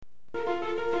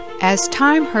As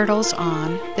time hurtles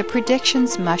on, the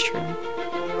predictions mushroom.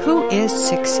 Who is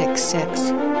 666?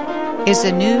 Is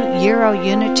the new Euro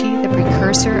unity the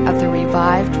precursor of the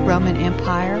revived Roman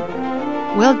Empire?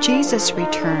 Will Jesus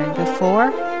return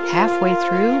before, halfway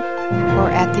through,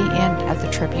 or at the end of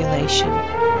the tribulation?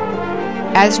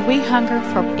 As we hunger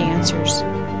for answers,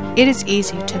 it is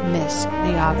easy to miss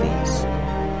the obvious.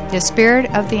 The spirit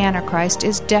of the Antichrist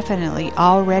is definitely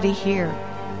already here.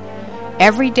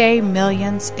 Every day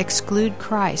millions exclude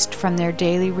Christ from their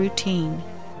daily routine.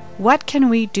 What can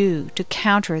we do to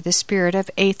counter the spirit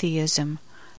of atheism,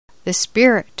 the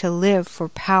spirit to live for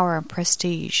power and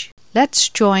prestige? Let's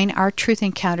join our Truth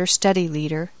Encounter study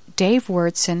leader, Dave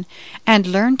Wyrtzen, and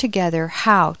learn together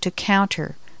how to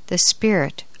counter the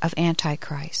spirit of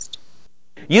Antichrist.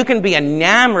 You can be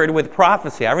enamored with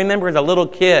prophecy. I remember as a little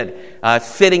kid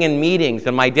sitting in meetings,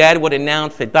 and my dad would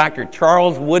announce that Dr.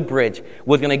 Charles Woodbridge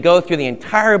was going to go through the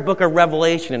entire book of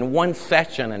Revelation in one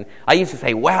session. And I used to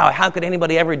say, wow, how could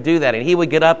anybody ever do that? And he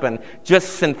would get up and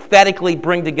just synthetically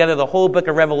bring together the whole book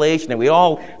of Revelation, and we'd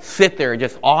all sit there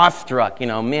just awestruck,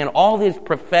 man, all these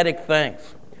prophetic things.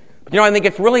 I think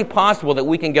it's really possible that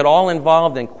we can get all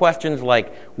involved in questions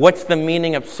like, what's the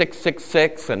meaning of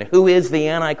 666, and who is the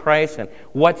Antichrist, and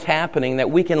what's happening,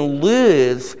 that we can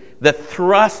lose the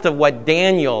thrust of what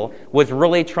Daniel was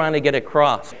really trying to get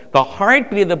across. The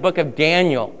heartbeat of the book of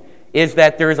Daniel is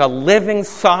that there's a living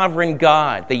sovereign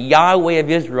God, the Yahweh of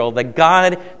Israel, the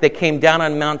God that came down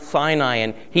on Mount Sinai,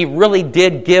 and he really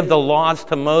did give the laws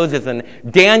to Moses, and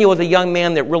Daniel was a young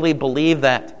man that really believed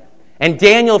that. And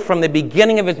Daniel, from the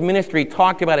beginning of his ministry,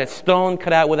 talked about a stone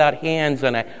cut out without hands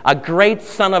and a great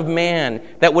son of man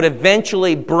that would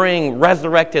eventually bring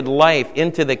resurrected life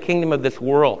into the kingdom of this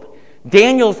world.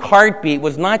 Daniel's heartbeat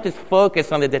was not just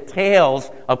focused on the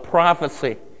details of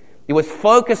prophecy. It was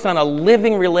focused on a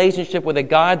living relationship with a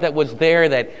God that was there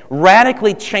that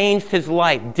radically changed his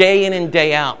life day in and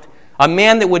day out. A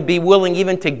man that would be willing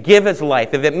even to give his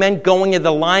life. If it meant going to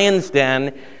the lion's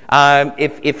den,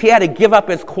 if he had to give up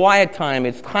his quiet time,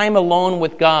 his time alone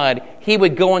with God, he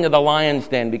would go into the lion's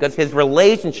den because his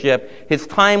relationship, his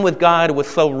time with God was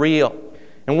so real.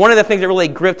 And one of the things that really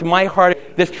gripped my heart,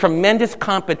 this tremendous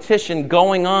competition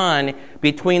going on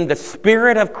between the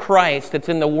spirit of Christ that's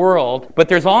in the world, but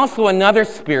there's also another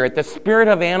spirit, the spirit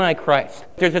of Antichrist.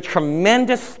 There's a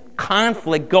tremendous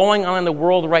conflict going on in the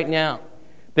world right now.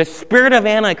 The spirit of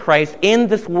Antichrist in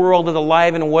this world is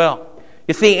alive and well.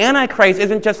 You see, Antichrist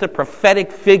isn't just a prophetic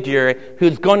figure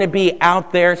who's going to be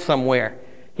out there somewhere.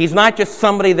 He's not just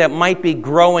somebody that might be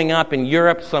growing up in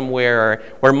Europe somewhere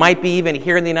or might be even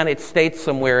here in the United States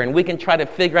somewhere, and we can try to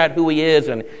figure out who he is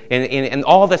and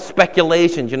all the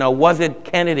speculations, was it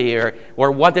Kennedy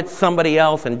or was it somebody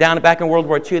else? And back in World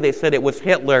War II, they said it was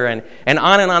Hitler, and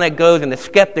on it goes, and the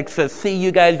skeptic says, see,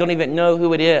 you guys don't even know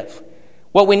who it is.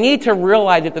 What we need to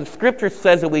realize is that the Scripture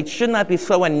says that we should not be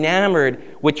so enamored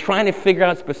with trying to figure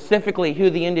out specifically who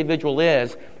the individual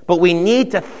is, but we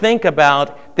need to think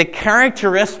about the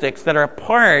characteristics that are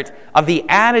part of the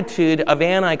attitude of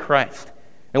Antichrist.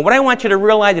 And what I want you to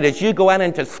realize is as you go out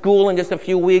into school in just a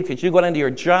few weeks, as you go out into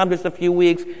your job in just a few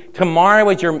weeks, tomorrow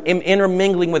as you're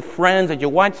intermingling with friends, as you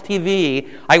watch TV,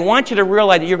 I want you to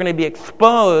realize that you're going to be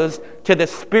exposed to the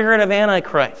spirit of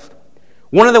Antichrist.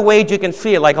 One of the ways you can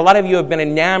see it, like a lot of you have been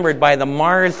enamored by the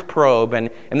Mars probe and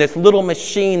this little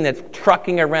machine that's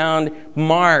trucking around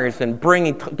Mars and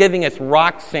giving us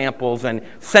rock samples and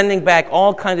sending back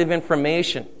all kinds of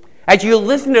information. As you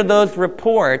listen to those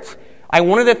reports,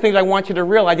 one of the things I want you to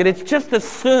realize is it's just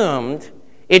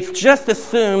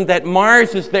assumed that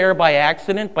Mars is there by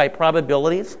accident, by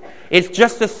probabilities. It's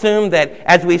just assumed that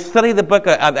as we study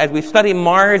as we study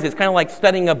Mars, it's kind of like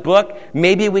studying a book.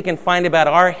 Maybe we can find about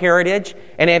our heritage.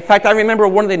 And in fact, I remember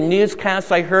one of the newscasts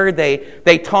I heard,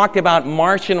 they talked about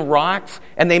Martian rocks,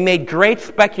 and they made great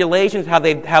speculations how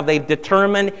they've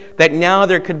determined that now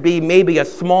there could be maybe a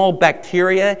small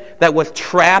bacteria that was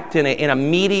trapped in a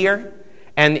meteor.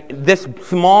 And this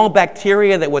small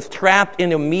bacteria that was trapped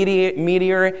in a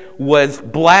meteor was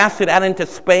blasted out into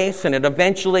space, and it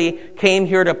eventually came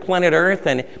here to planet Earth.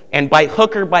 And by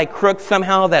hook or by crook,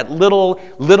 somehow that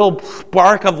little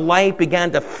spark of light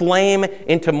began to flame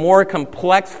into more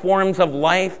complex forms of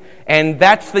life. And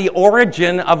that's the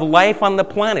origin of life on the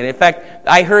planet. In fact,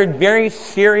 I heard very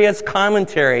serious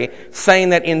commentary saying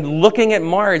that in looking at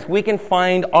Mars, we can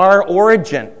find our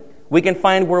origin. We can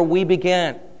find where we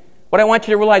began. What I want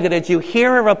you to realize is that as you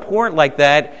hear a report like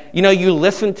that, you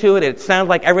listen to it, it sounds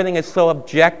like everything is so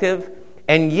objective,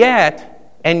 and yet,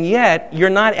 you're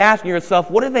not asking yourself,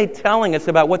 what are they telling us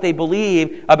about what they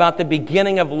believe about the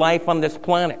beginning of life on this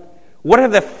planet? What are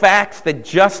the facts that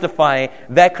justify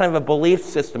that kind of a belief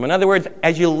system? In other words,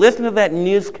 as you listen to that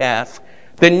newscast,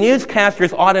 the newscaster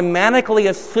is automatically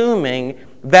assuming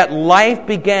that life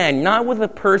began not with a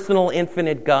personal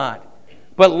infinite God,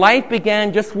 but life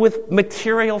began just with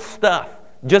material stuff,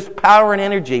 just power and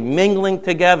energy mingling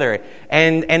together.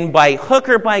 And by hook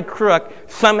or by crook,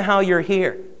 somehow you're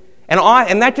here.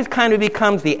 And that just kind of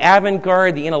becomes the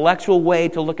avant-garde, the intellectual way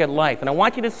to look at life. And I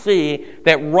want you to see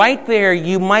that right there,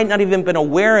 you might not even been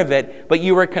aware of it, but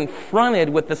you were confronted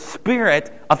with the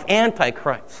spirit of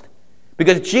Antichrist.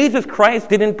 Because Jesus Christ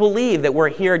didn't believe that we're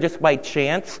here just by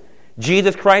chance.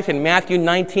 Jesus Christ in Matthew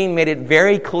 19 made it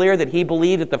very clear that he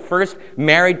believed that the first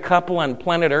married couple on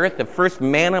planet Earth, the first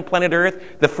man on planet Earth,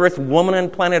 the first woman on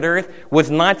planet Earth was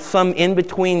not some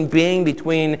in-between being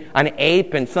between an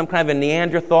ape and some kind of a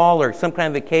Neanderthal or some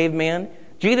kind of a caveman.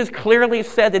 Jesus clearly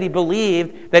said that he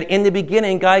believed that in the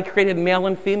beginning God created male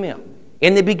and female.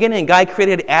 In the beginning God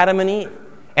created Adam and Eve.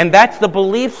 And that's the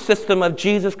belief system of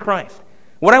Jesus Christ.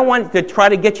 What I want to try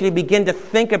to get you to begin to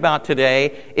think about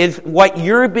today is what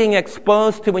you're being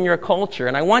exposed to in your culture.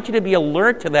 And I want you to be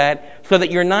alert to that so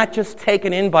that you're not just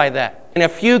taken in by that. In A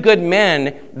Few Good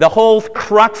Men, the whole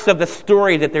crux of the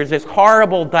story that there's this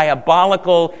horrible,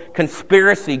 diabolical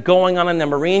conspiracy going on in the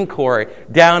Marine Corps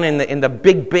down in the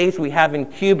big base we have in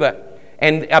Cuba.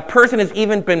 And a person has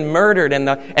even been murdered, and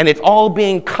it's all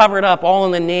being covered up, all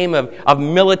in the name of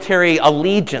military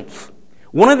allegiance.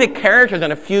 One of the characters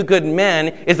in A Few Good Men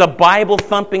is a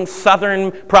Bible-thumping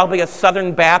probably a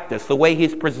Southern Baptist, the way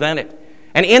he's presented.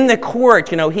 And in the court,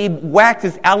 he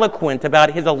waxes eloquent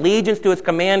about his allegiance to his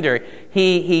commander.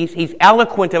 He's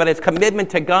eloquent about his commitment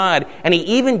to God, and he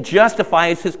even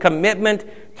justifies his commitment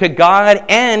to God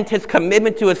and his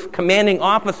commitment to his commanding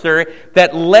officer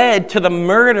that led to the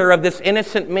murder of this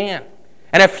innocent man.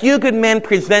 And A Few Good Men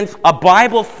presents a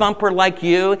Bible thumper like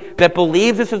you that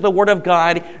believes this is the Word of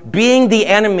God, being the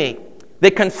enemy,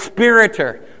 the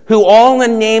conspirator, who all in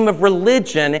the name of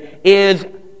religion is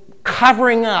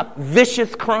covering up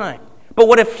vicious crime. But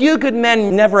what A Few Good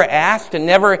Men never asked and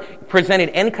never presented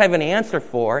any kind of an answer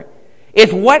for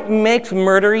is what makes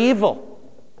murder evil?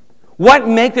 What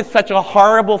makes it such a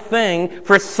horrible thing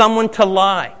for someone to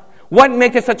lie? What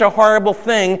makes it such a horrible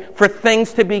thing for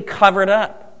things to be covered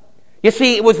up? You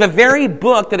see, it was the very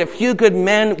book that A Few Good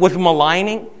Men was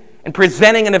maligning and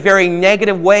presenting in a very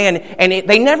negative way. And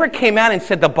they never came out and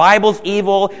said the Bible's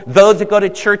evil, those that go to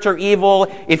church are evil.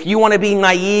 If you want to be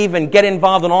naive and get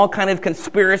involved in all kinds of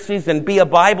conspiracies and be a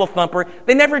Bible thumper,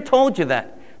 they never told you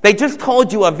that. They just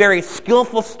told you a very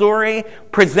skillful story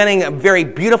presenting a very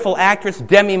beautiful actress,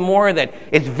 Demi Moore, that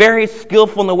is very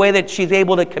skillful in the way that she's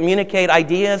able to communicate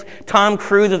ideas. Tom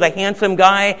Cruise is a handsome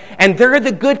guy. And they're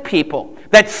the good people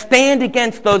that stand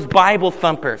against those Bible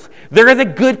thumpers. They're the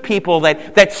good people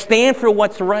that stand for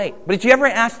what's right. But did you ever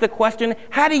ask the question,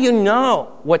 how do you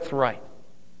know what's right?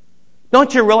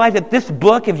 Don't you realize that this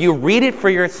book, if you read it for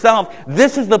yourself,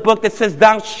 this is the book that says,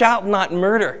 thou shalt not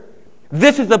murder.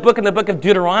 This is the book in the book of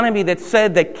Deuteronomy that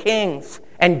said that kings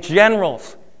and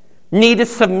generals need to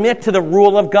submit to the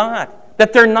rule of God,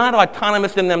 that they're not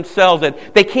autonomous in themselves,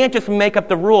 that they can't just make up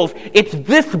the rules. It's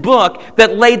this book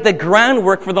that laid the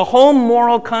groundwork for the whole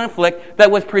moral conflict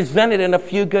that was presented in A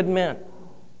Few Good Men.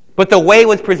 But the way it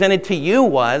was presented to you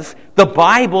was the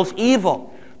Bible's evil.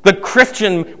 The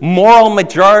Christian moral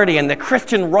majority and the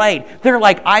Christian right, they're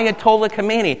like Ayatollah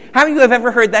Khomeini. How many of you have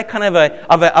ever heard that kind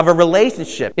of a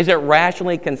relationship? Is it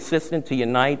rationally consistent to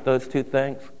unite those two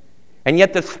things? And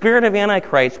yet the spirit of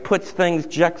Antichrist puts things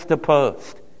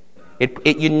juxtaposed.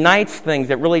 It unites things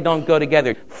that really don't go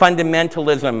together.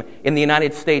 Fundamentalism in the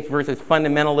United States versus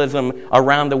fundamentalism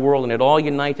around the world, and it all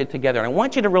unites it together. And I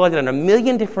want you to realize that in a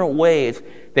million different ways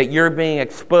that you're being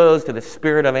exposed to the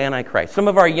spirit of Antichrist. Some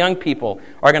of our young people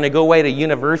are going to go away to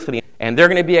university, and they're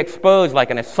going to be exposed like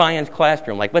in a science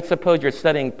classroom. Like, let's suppose you're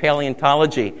studying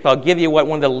paleontology. I'll give you what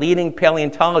one of the leading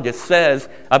paleontologists says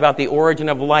about the origin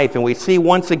of life. And we see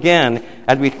once again,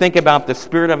 as we think about the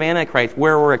spirit of Antichrist,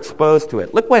 where we're exposed to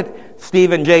it. Look what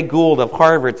Stephen Jay Gould of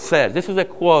Harvard says. This is a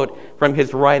quote from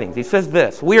his writings. He says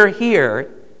this, "We are here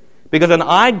because an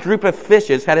odd group of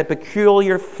fishes had a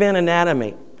peculiar fin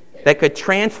anatomy that could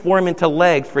transform into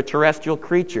legs for terrestrial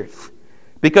creatures.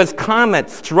 Because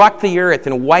comets struck the earth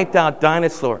and wiped out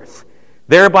dinosaurs,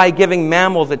 thereby giving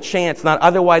mammals a chance not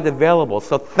otherwise available.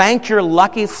 So thank your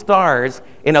lucky stars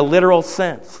in a literal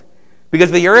sense. Because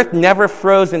the earth never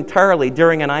froze entirely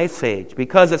during an ice age.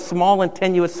 Because a small and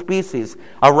tenuous species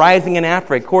arising in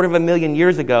Africa 250,000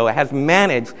 years ago has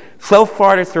managed so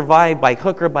far to survive by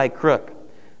hook or by crook.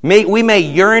 We may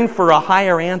yearn for a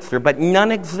higher answer, but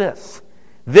none exists.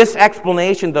 This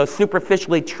explanation, though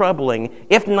superficially troubling,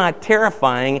 if not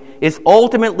terrifying, is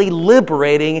ultimately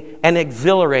liberating and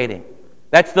exhilarating.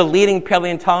 That's the leading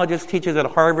paleontologist teaches at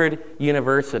Harvard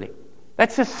University.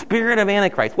 That's the spirit of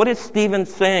Antichrist. What is Stephen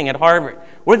saying at Harvard?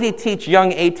 What does he teach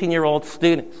young 18-year-old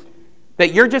students?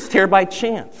 That you're just here by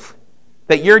chance.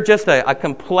 That you're just a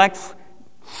complex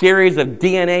series of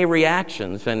DNA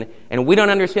reactions, and we don't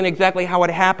understand exactly how it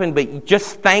happened, but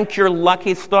just thank your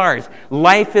lucky stars.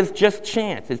 Life is just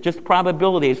chance. It's just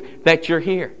probabilities that you're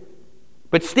here.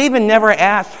 But Stephen never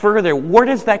asked further, where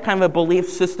does that kind of a belief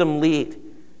system lead?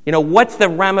 What's the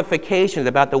ramifications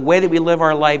about the way that we live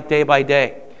our life day by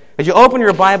day? As you open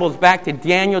your Bibles back to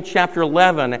Daniel chapter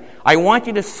 11, I want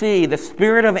you to see the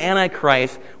spirit of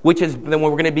Antichrist, which is, then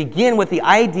we're going to begin with the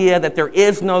idea that there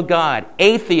is no God,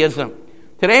 atheism.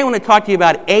 Today I want to talk to you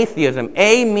about atheism.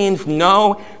 A means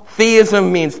no,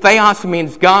 theism means theos,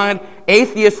 means God.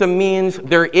 Atheism means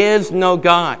there is no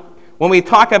God. When we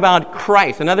talk about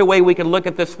Christ, another way we can look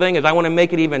at this thing is, I want to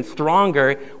make it even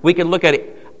stronger, we can look at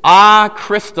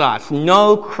Christos,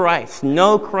 no Christ,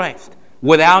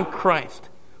 without Christ.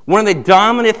 One of the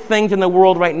dominant things in the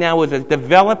world right now is a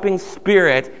developing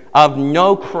spirit of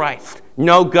no Christ,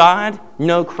 no God,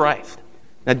 no Christ.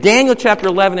 Now, Daniel chapter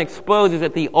 11 exposes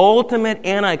that the ultimate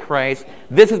Antichrist,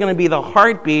 this is going to be the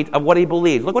heartbeat of what he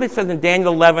believes. Look what it says in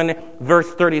Daniel 11,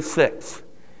 verse 36.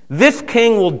 This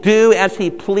king will do as he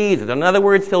pleases. In other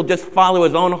words, he'll just follow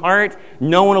his own heart.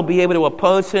 No one will be able to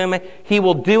oppose him. He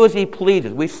will do as he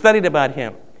pleases. We've studied about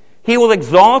him. He will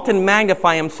exalt and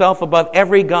magnify himself above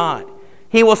every god.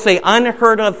 He will say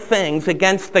unheard of things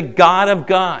against the God of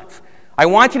gods. I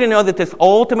want you to know that this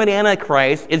ultimate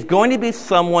Antichrist is going to be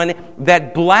someone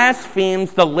that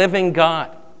blasphemes the living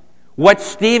God. What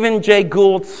Stephen Jay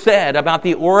Gould said about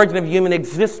the origin of human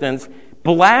existence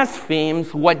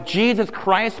blasphemes what Jesus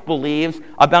Christ believes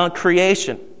about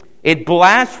creation. It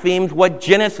blasphemes what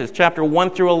Genesis chapter 1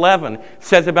 through 11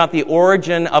 says about the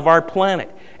origin of our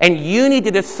planet. And you need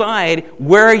to decide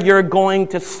where you're going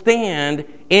to stand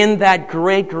in that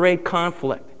great, great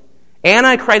conflict.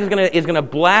 Antichrist is going to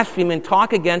blaspheme and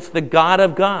talk against the God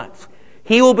of gods.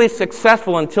 He will be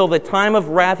successful until the time of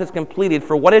wrath is completed,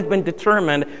 for what has been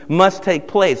determined must take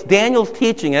place. Daniel's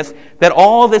teaching us that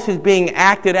all this is being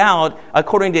acted out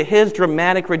according to his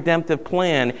dramatic redemptive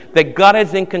plan, that God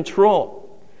is in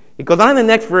control. It goes on in the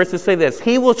next verse to say this: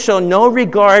 he will show no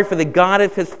regard for the God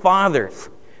of his fathers.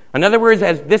 In other words,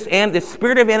 as this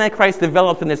spirit of Antichrist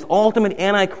develops, and this ultimate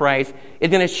Antichrist is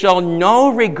going to show no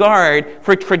regard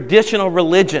for traditional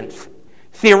religions.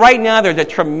 See, right now there's a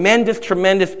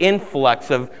tremendous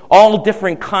influx of all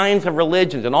different kinds of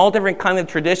religions and all different kinds of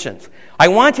traditions. I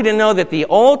want you to know that the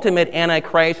ultimate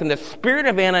Antichrist and the spirit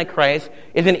of Antichrist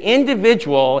is an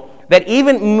individual that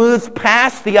even moves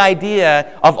past the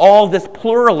idea of all this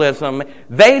pluralism.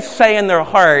 They say in their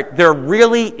heart, there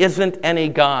really isn't any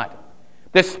God.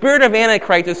 The spirit of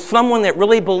Antichrist is someone that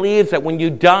really believes that when you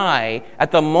die,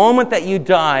 at the moment that you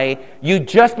die, you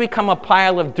just become a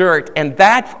pile of dirt, and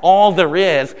that's all there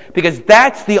is, because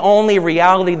that's the only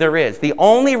reality there is. The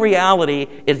only reality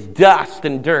is dust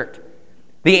and dirt.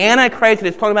 The Antichrist that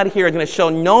it's talking about here is going to show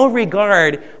no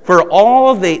regard for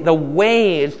all the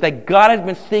ways that God has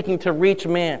been seeking to reach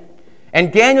man.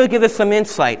 And Daniel gives us some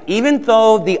insight. Even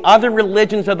though the other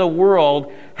religions of the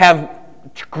world have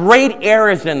great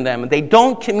errors in them, they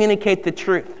don't communicate the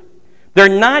truth. They're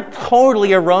not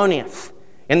totally erroneous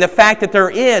in the fact that there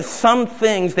is some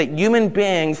things that human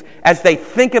beings, as they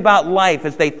think about life,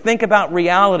 as they think about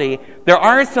reality, there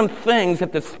are some things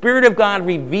that the Spirit of God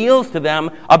reveals to them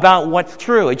about what's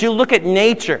true. As you look at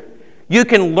nature, you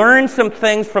can learn some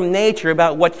things from nature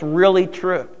about what's really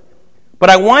true. But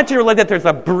I want you to realize that there's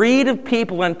a breed of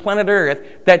people on planet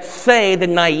Earth that say the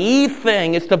naive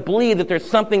thing is to believe that there's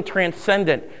something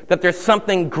transcendent, that there's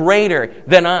something greater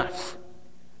than us.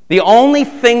 The only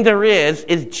thing there is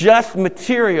just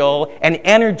material and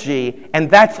energy, and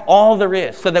that's all there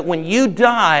is. So that when you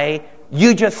die,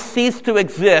 you just cease to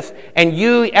exist, and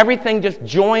everything just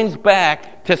joins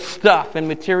back to stuff and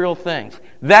material things.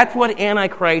 That's what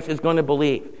Antichrist is going to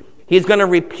believe. He's going to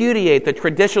repudiate the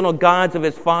traditional gods of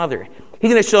his father. He's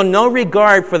going to show no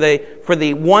regard for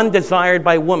the one desired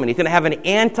by woman. He's going to have an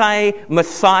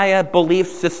anti-Messiah belief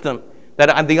system.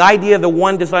 That the idea of the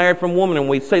one desired from woman, and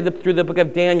we say through the book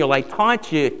of Daniel, I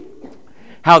taught you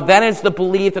how that is the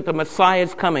belief that the Messiah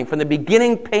is coming. From the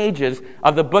beginning pages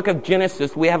of the book of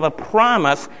Genesis, we have a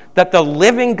promise that the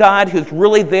living God who's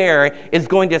really there is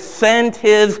going to send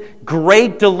his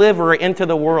great deliverer into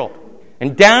the world.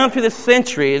 And down through the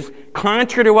centuries,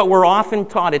 contrary to what we're often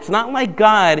taught. It's not like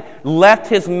God left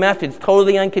his message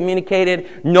totally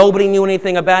uncommunicated. Nobody knew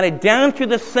anything about it. Down through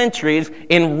the centuries,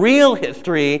 in real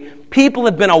history, people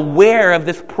have been aware of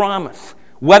this promise.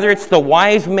 Whether it's the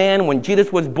wise man when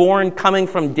Jesus was born coming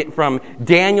from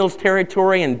Daniel's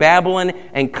territory in Babylon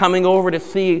and coming over to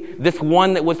see this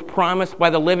one that was promised by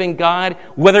the living God,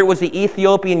 whether it was the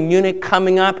Ethiopian eunuch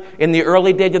coming up in the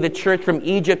early days of the church from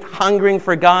Egypt hungering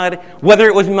for God, whether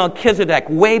it was Melchizedek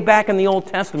way back in the Old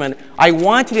Testament, I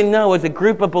want you to know as a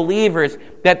group of believers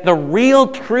that the real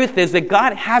truth is that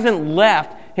God hasn't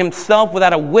left himself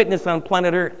without a witness on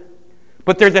planet Earth.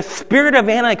 But there's a spirit of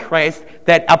Antichrist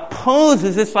that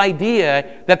opposes this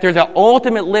idea that there's an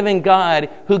ultimate living God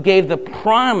who gave the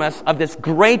promise of this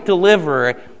great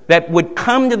deliverer that would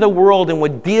come to the world and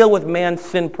would deal with man's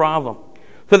sin problem.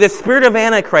 So the spirit of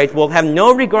Antichrist will have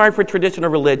no regard for traditional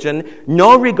religion,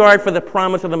 no regard for the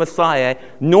promise of the Messiah,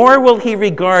 nor will he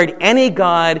regard any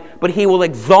God, but he will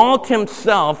exalt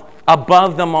himself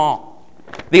above them all.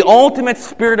 The ultimate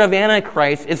spirit of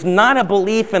Antichrist is not a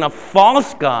belief in a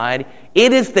false God.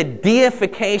 It is the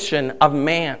deification of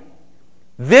man.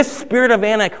 This spirit of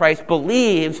Antichrist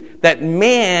believes that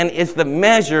man is the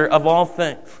measure of all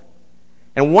things.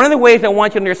 And one of the ways I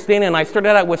want you to understand it, and I started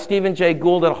out with Stephen Jay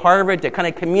Gould at Harvard to kind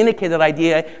of communicate that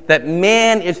idea that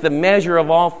man is the measure of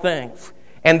all things.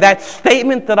 And that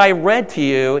statement that I read to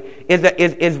you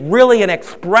is really an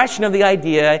expression of the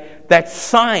idea that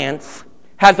science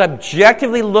has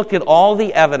objectively looked at all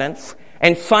the evidence,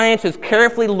 and science has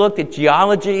carefully looked at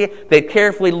geology, they've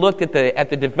carefully looked at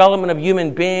the development of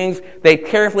human beings, they've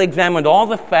carefully examined all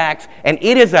the facts, and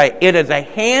it is a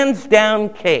hands-down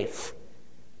case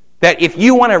that if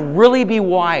you want to really be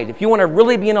wise, if you want to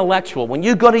really be intellectual, when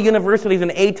you go to university as an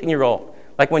 18-year-old,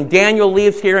 like when Daniel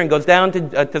leaves here and goes down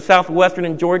to Southwestern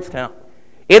in Georgetown,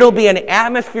 it'll be an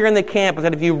atmosphere in the campus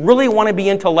that if you really want to be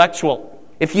intellectual,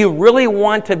 if you really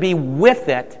want to be with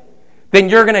it, then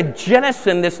you're going to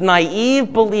jettison this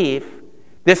naive belief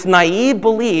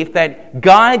that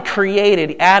God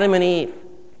created Adam and Eve,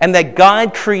 and that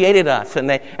God created us, and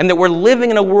that we're living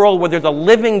in a world where there's a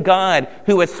living God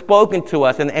who has spoken to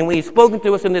us, and when he's spoken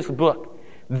to us in this book.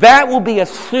 That will be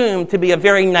assumed to be a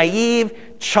very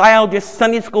naive, childish,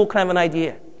 Sunday school kind of an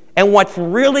idea. And what's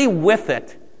really with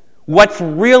it, what's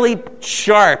really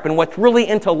sharp and what's really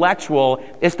intellectual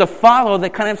is to follow the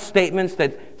kind of statements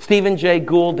that Stephen Jay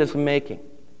Gould is making.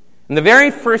 And the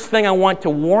very first thing I want to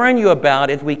warn you about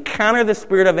as we counter the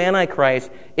spirit of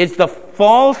Antichrist is the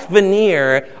false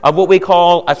veneer of what we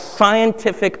call a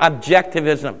scientific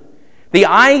objectivism. The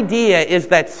idea is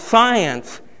that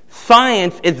science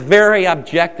is very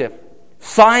objective.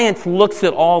 Science looks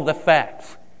at all the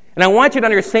facts. And I want you to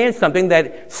understand something,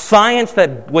 that science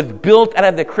that was built out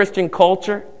of the Christian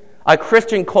culture, a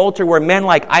Christian culture where men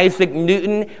like Isaac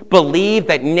Newton believed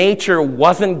that nature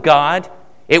wasn't God,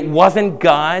 it wasn't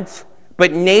God's,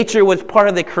 but nature was part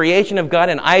of the creation of God,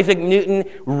 and Isaac Newton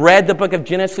read the book of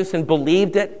Genesis and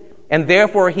believed it, and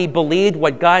therefore he believed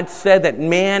what God said, that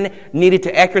man needed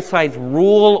to exercise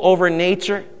rule over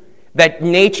nature, that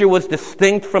nature was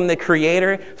distinct from the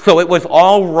Creator, so it was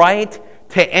all right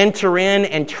to enter in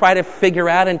and try to figure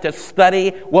out and to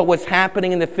study what was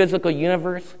happening in the physical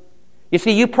universe. You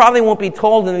see, you probably won't be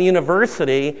told in the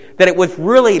university that it was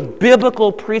really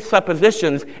biblical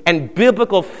presuppositions and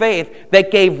biblical faith that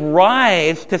gave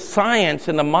rise to science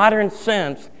in the modern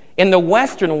sense in the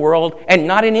Western world, and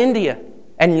not in India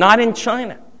and not in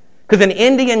China. Because in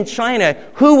India and China,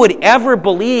 who would ever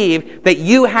believe that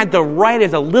you had the right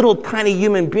as a little tiny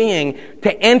human being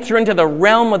to enter into the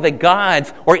realm of the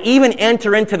gods, or even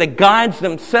enter into the gods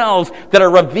themselves that are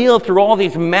revealed through all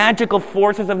these magical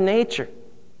forces of nature?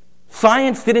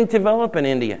 Science didn't develop in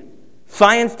India.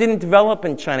 Science didn't develop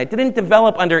in China. It didn't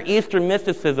develop under Eastern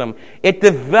mysticism. It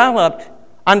developed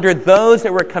under those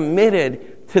that were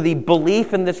committed to the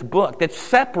belief in this book that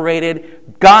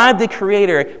separated God the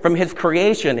Creator from His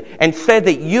creation and said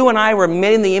that you and I were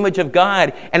made in the image of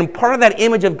God, and part of that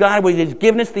image of God was He's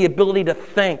given us the ability to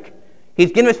think.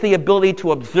 He's given us the ability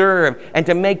to observe and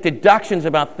to make deductions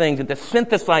about things and to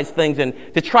synthesize things and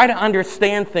to try to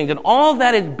understand things. And all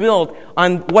that is built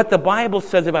on what the Bible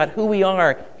says about who we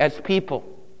are as people.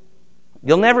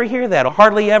 You'll never hear that, or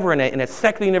hardly ever in a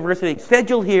secular university. Instead,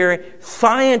 you'll hear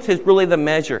science is really the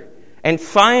measure. And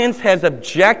science has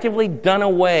objectively done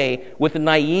away with a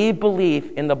naive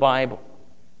belief in the Bible.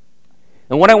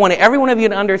 And what I want every one of you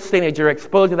to understand as you're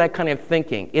exposed to that kind of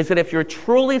thinking is that if you're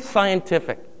truly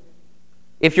scientific,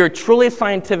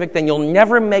 then you'll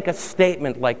never make a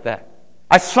statement like that.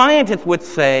 A scientist would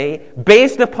say,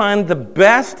 based upon the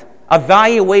best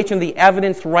evaluation of the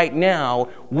evidence right now,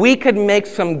 we could make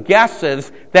some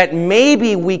guesses that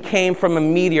maybe we came from a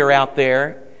meteor out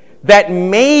there, that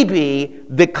maybe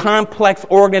the complex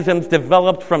organisms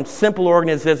developed from simple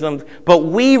organisms, but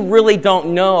we really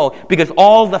don't know because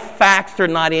all the facts are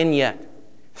not in yet.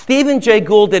 Stephen Jay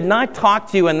Gould did not talk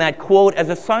to you in that quote as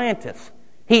a scientist.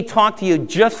 He talked to you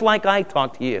just like I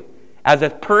talk to you, as a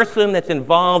person that's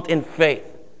involved in faith.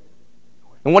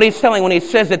 And what he's telling when he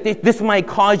says that this might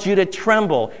cause you to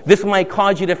tremble, this might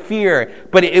cause you to fear,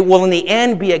 but it will in the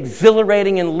end be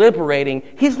exhilarating and liberating,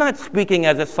 he's not speaking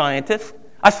as a scientist.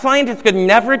 A scientist could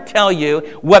never tell you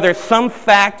whether some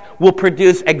fact will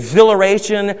produce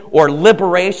exhilaration or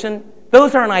liberation.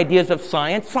 Those aren't ideas of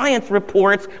science. Science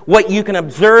reports what you can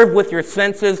observe with your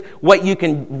senses, what you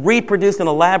can reproduce in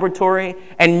a laboratory,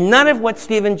 and none of what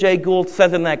Stephen Jay Gould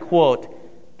says in that quote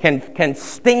can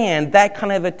stand that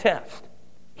kind of a test.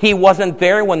 He wasn't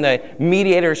there when the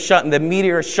meteor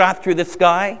shot through the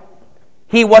sky.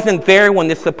 He wasn't there when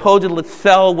the supposed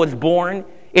cell was born.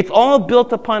 It's all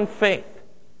built upon faith.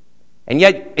 And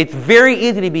yet, it's very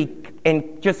easy to be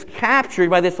just captured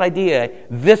by this idea,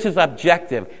 this is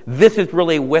objective, this is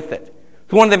really with it.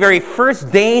 So one of the very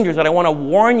first dangers that I want to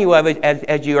warn you of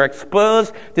as you are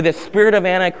exposed to the spirit of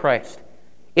Antichrist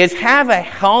is have a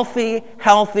healthy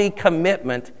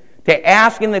commitment to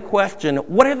asking the question,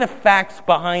 what are the facts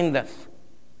behind this?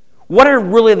 What are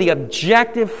really the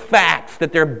objective facts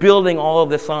that they're building all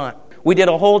of this on? We did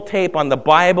a whole tape on the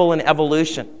Bible and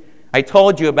evolution. I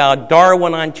told you about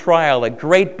Darwin on Trial, a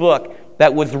great book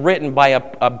that was written by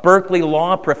a Berkeley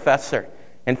law professor.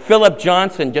 And Philip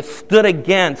Johnson just stood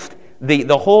against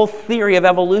the whole theory of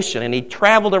evolution. And he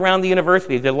traveled around the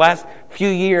universities the last few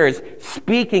years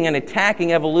speaking and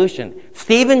attacking evolution.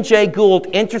 Stephen Jay Gould,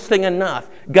 interesting enough,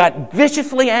 got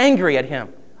viciously angry at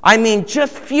him. I mean,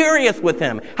 just furious with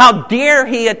him. How dare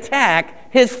he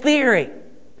attack his theory?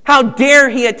 How dare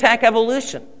he attack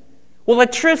evolution? Well, a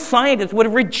true scientist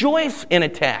would rejoice in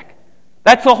attack.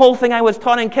 That's the whole thing I was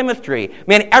taught in chemistry.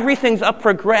 Man, everything's up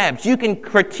for grabs. You can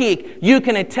critique, you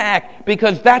can attack,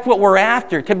 because that's what we're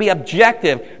after, to be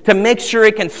objective, to make sure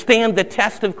it can stand the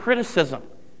test of criticism.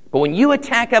 But when you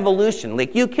attack evolution,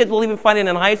 like you kids will even find it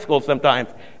in high school sometimes,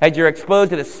 as you're exposed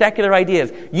to the secular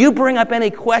ideas, you bring up any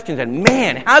questions, and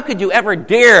man, how could you ever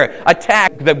dare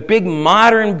attack the big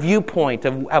modern viewpoint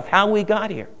of how we got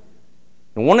here?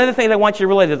 And one of the things I want you to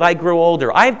realize as I grow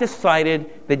older, I've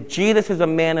decided that Jesus is a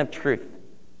man of truth.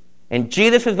 And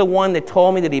Jesus is the one that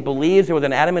told me that he believes there was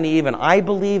an Adam and Eve, and I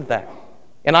believe that.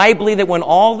 And I believe that when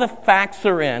all the facts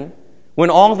are in, when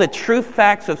all the true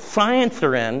facts of science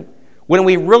are in, when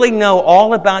we really know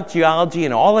all about geology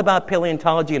and all about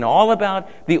paleontology and all about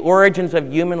the origins of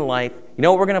human life, you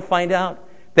know what we're going to find out?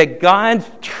 That God's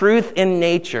truth in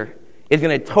nature is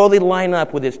going to totally line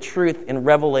up with his truth in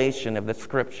revelation of the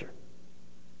Scripture.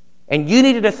 And you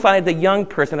need to decide, as a young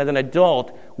person, as an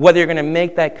adult, whether you're going to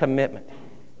make that commitment.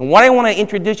 And what I want to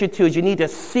introduce you to is you need to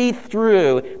see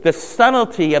through the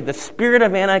subtlety of the spirit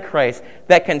of Antichrist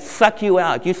that can suck you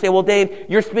out. You say, well, Dave,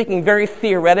 you're speaking very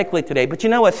theoretically today. But you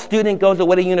know, a student goes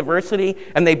away to university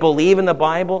and they believe in the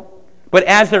Bible. But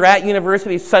as they're at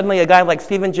university, suddenly a guy like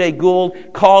Stephen Jay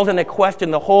Gould calls into question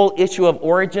the whole issue of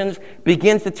origins,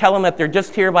 begins to tell them that they're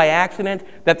just here by accident,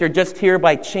 that they're just here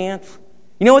by chance.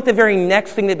 You know what the very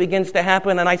next thing that begins to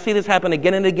happen, and I see this happen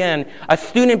again and again, a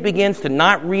student begins to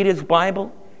not read his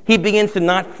Bible. He begins to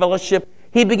not fellowship.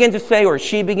 He begins to say, or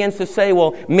she begins to say,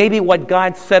 well, maybe what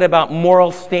God said about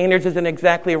moral standards isn't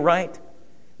exactly right.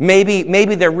 Maybe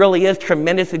there really is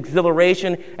tremendous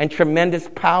exhilaration and tremendous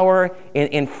power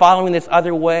in following this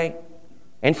other way.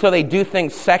 And so they do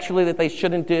things sexually that they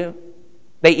shouldn't do.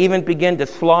 They even begin to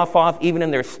slough off even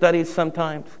in their studies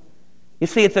sometimes. You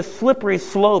see, it's a slippery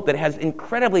slope that has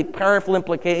incredibly powerful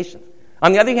implications.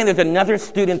 On the other hand, there's another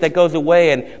student that goes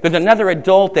away, and there's another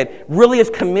adult that really is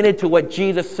committed to what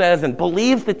Jesus says and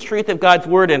believes the truth of God's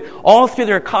Word, and all through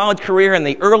their college career and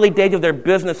the early days of their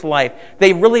business life,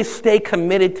 they really stay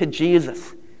committed to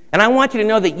Jesus. And I want you to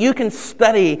know that you can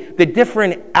study the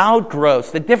different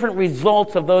outgrowths, the different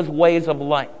results of those ways of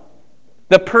life.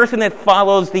 The person that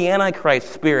follows the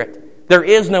Antichrist spirit, there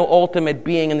is no ultimate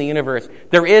being in the universe.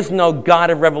 There is no God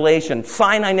of revelation.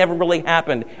 Sinai never really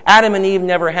happened. Adam and Eve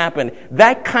never happened.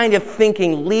 That kind of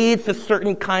thinking leads to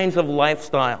certain kinds of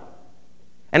lifestyle.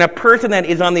 And a person that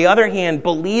is, on the other hand,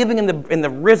 believing in the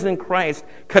risen Christ,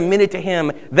 committed to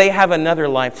him, they have another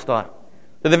lifestyle.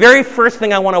 So the very first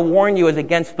thing I want to warn you is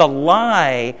against the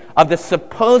lie of the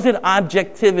supposed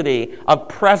objectivity of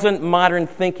present modern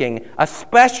thinking,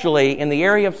 especially in the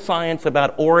area of science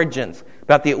about origins,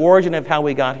 about the origin of how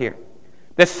we got here.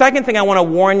 The second thing I want to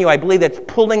warn you, I believe that's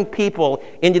pulling people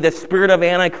into the spirit of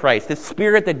Antichrist, the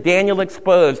spirit that Daniel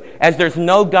exposed as there's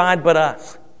no God but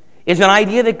us, is an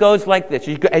idea that goes like this.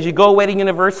 As you go away to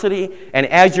university and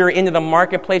as you're into the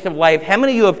marketplace of life, how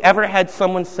many of you have ever had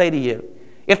someone say to you,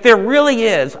 if there really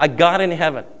is a God in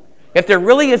heaven, if there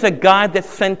really is a God that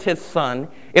sent his Son,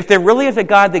 if there really is a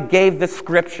God that gave the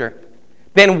Scripture,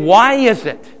 then why is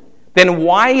it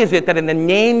that in the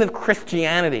name of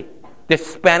Christianity, the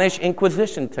Spanish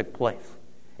Inquisition took place?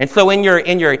 And so in your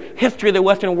History of the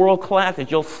Western World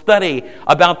classes, you'll study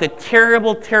about the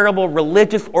terrible, terrible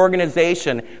religious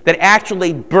organization that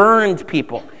actually burned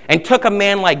people and took a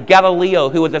man like Galileo,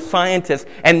 who was a scientist,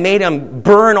 and made him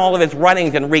burn all of his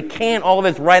writings and recant all of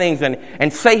his writings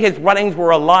and say his writings were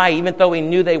a lie, even though he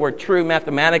knew they were true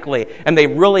mathematically, and they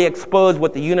really exposed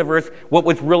what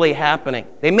was really happening.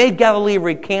 They made Galileo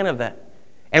recant of that.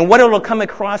 And what it will come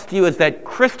across to you is that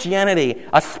Christianity,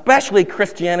 especially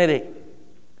Christianity,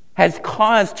 has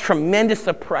caused tremendous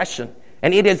oppression,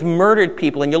 and it has murdered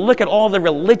people. And you look at all the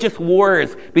religious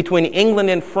wars between England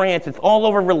and France, it's all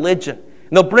over religion.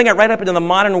 And they'll bring it right up into the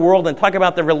modern world and talk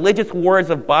about the religious wars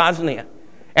of Bosnia.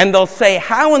 And they'll say,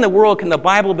 how in the world can the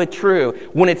Bible be true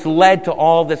when it's led to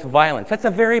all this violence? That's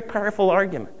a very powerful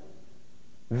argument.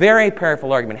 Very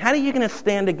powerful argument. How are you going to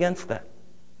stand against that?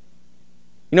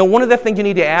 You know, one of the things you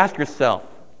need to ask yourself,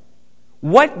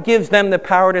 what gives them the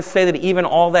power to say that even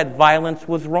all that violence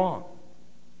was wrong?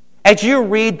 As you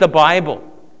read the Bible,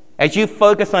 as you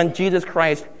focus on Jesus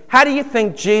Christ, how do you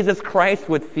think Jesus Christ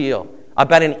would feel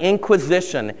about an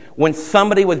inquisition when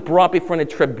somebody was brought before a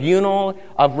tribunal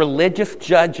of religious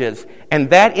judges and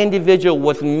that individual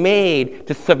was made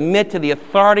to submit to the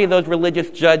authority of those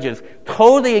religious judges,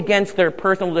 totally against their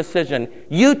personal decision?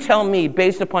 You tell me,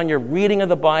 based upon your reading of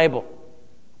the Bible,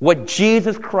 what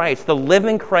Jesus Christ, the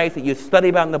living Christ that you study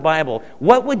about in the Bible,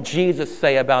 what would Jesus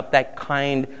say about that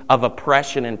kind of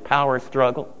oppression and power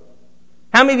struggle?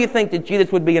 How many of you think that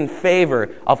Jesus would be in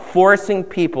favor of forcing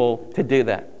people to do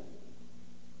that?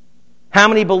 How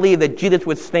many believe that Jesus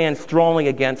would stand strongly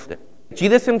against it?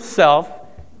 Jesus himself,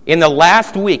 in the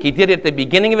last week, he did it at the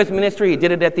beginning of his ministry, he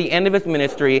did it at the end of his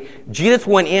ministry, Jesus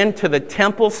went into the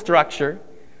temple structure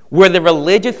where the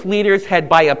religious leaders had,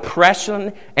 by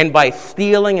oppression and by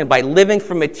stealing and by living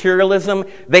for materialism,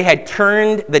 they had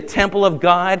turned the temple of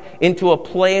God into a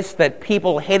place that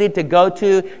people hated to go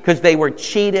to because they were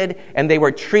cheated and they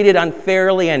were treated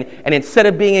unfairly, and instead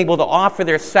of being able to offer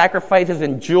their sacrifices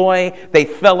in joy, they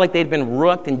felt like they'd been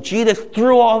rooked, and Jesus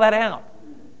threw all that out.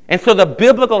 And so the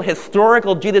biblical,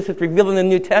 historical Jesus that's revealed in the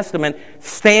New Testament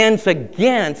stands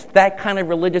against that kind of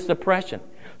religious oppression.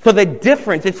 So the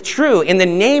difference, it's true, in the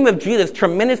name of Jesus,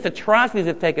 tremendous atrocities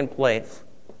have taken place.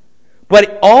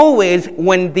 But always,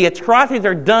 when the atrocities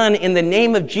are done in the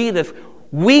name of Jesus,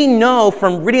 we know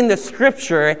from reading the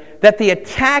Scripture that the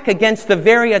attack against the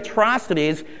very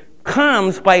atrocities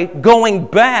comes by going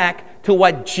back to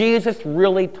what Jesus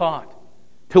really taught,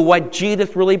 to what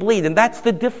Jesus really believed. And that's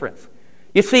the difference.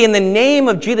 You see, in the name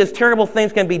of Jesus, terrible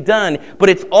things can be done, but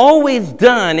it's always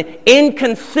done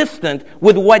inconsistent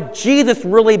with what Jesus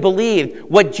really believed,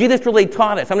 what Jesus really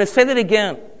taught us. I'm going to say that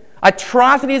again.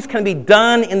 Atrocities can be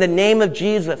done in the name of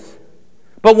Jesus.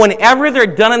 But whenever they're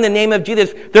done in the name of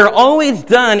Jesus, they're always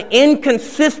done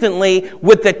inconsistently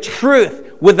with the truth,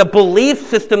 with the belief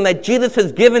system that Jesus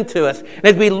has given to us. And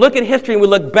as we look at history and we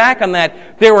look back on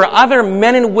that, there were other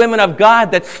men and women of God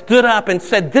that stood up and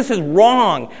said, this is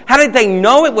wrong. How did they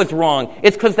know it was wrong?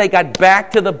 It's because they got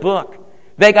back to the book.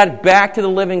 They got back to the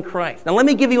living Christ. Now let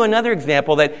me give you another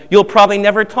example that you'll probably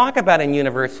never talk about in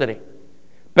university.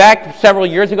 Back several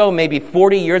years ago, maybe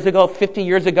 40 years ago, 50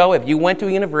 years ago, if you went to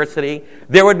a university,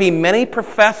 there would be many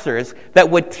professors that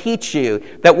would teach you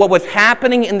that what was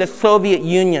happening in the Soviet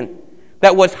Union,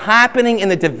 that was happening in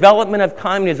the development of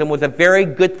communism, was a very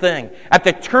good thing. At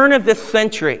the turn of this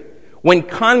century, when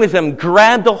communism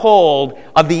grabbed a hold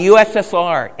of the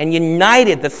USSR and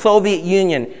united the Soviet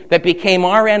Union that became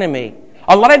our enemy,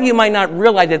 a lot of you might not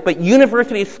realize it, but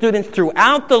university students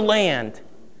throughout the land,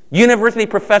 university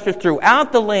professors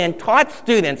throughout the land taught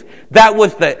students that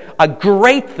was a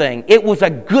great thing. It was a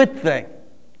good thing.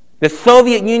 The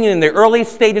Soviet Union in the early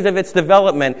stages of its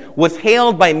development was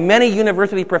hailed by many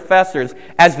university professors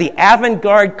as the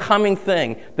avant-garde coming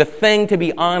thing, the thing to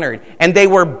be honored. And they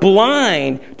were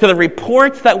blind to the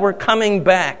reports that were coming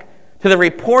back, that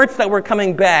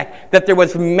there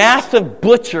was massive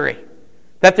butchery,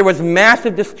 that there was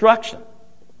massive destruction.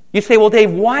 You say, well,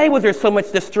 Dave, why was there so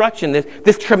much destruction?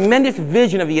 This tremendous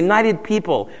vision of the united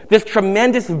people, this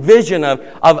tremendous vision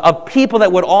of people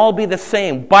that would all be the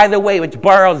same, by the way, which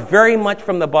borrows very much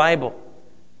from the Bible.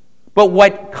 But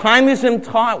what communism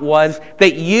taught was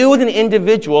that you as an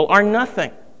individual are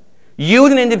nothing. You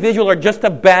as an individual are just a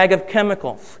bag of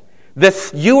chemicals.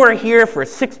 You are here for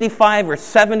 65 or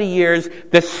 70 years.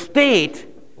 The state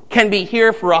can be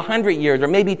here for 100 years or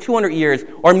maybe 200 years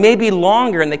or maybe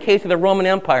longer in the case of the Roman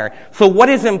Empire. So what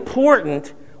is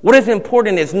important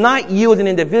is not you as an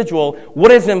individual.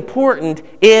 What is important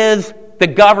is the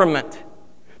government.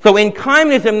 So in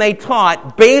communism, they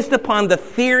taught, based upon the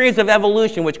theories of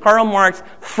evolution, which Karl Marx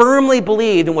firmly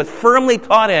believed and was firmly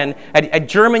taught at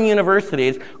German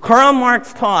universities, Karl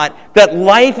Marx taught that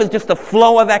life is just a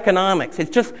flow of economics.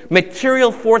 It's just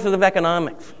material forces of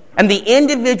economics. And the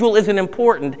individual isn't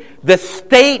important. The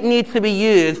state needs to be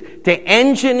used to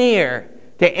engineer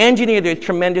these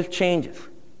tremendous changes.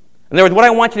 In other words, what I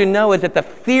want you to know is that the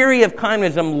theory of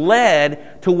communism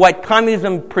led to what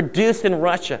communism produced in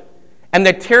Russia. And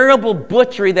the terrible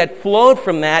butchery that flowed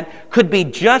from that could be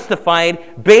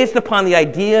justified based upon the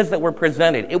ideas that were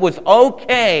presented. It was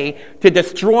okay to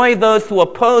destroy those who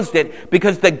opposed it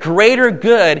because the greater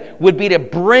good would be to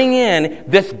bring in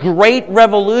this great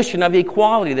revolution of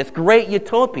equality, this great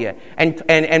utopia. And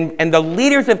the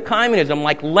leaders of communism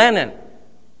like Lenin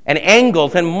and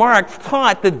Engels and Marx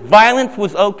taught that violence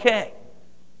was okay.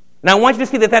 Now, I want you to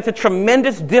see that that's a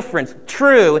tremendous difference.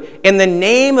 True, in the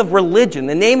name of religion,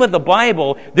 the name of the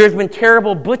Bible, there's been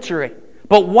terrible butchery.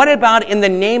 But what about in the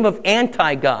name of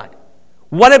anti-God?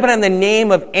 What about in the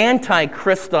name of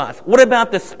anti-Christos? What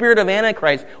about the spirit of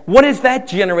Antichrist? What has that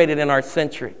generated in our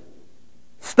century?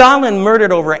 Stalin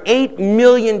murdered over 8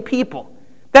 million people.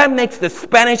 That makes the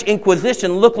Spanish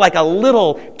Inquisition look like a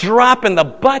little drop in the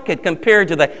bucket compared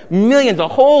to the millions. A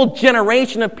whole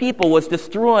generation of people was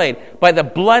destroyed by the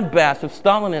bloodbath of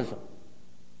Stalinism.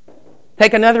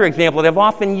 Take another example that I've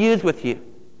often used with you.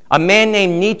 A man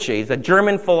named Nietzsche. He's a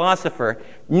German philosopher.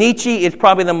 Nietzsche is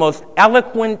probably the most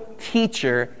eloquent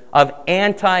teacher of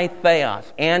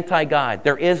anti-theos, anti-God.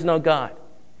 There is no God.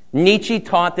 Nietzsche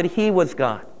taught that he was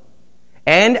God.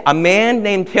 And a man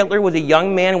named Hitler was a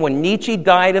young man when Nietzsche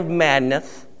died of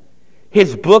madness.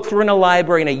 His books were in a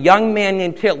library, and a young man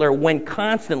named Hitler went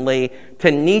constantly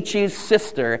to Nietzsche's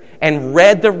sister and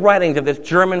read the writings of this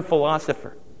German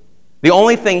philosopher. The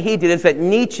only thing he did is that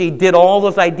Nietzsche did all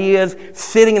those ideas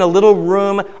sitting in a little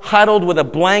room, huddled with a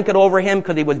blanket over him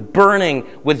because he was burning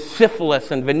with syphilis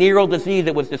and venereal disease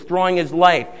that was destroying his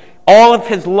life. All of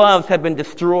his loves had been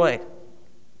destroyed.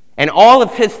 And all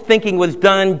of his thinking was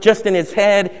done just in his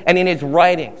head and in his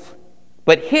writings.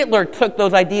 But Hitler took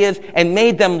those ideas and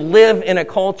made them live in a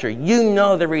culture. You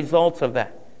know the results of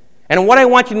that. And what I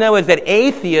want you to know is that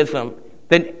atheism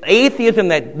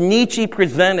that Nietzsche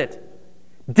presented,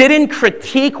 didn't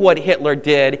critique what Hitler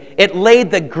did. It laid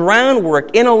the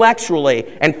groundwork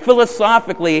intellectually and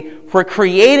philosophically for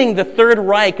creating the Third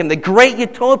Reich and the great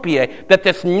utopia that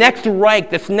this next Reich,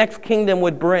 this next kingdom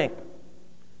would bring.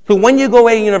 So when you go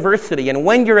away to university and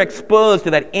when you're exposed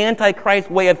to that Antichrist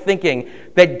way of thinking,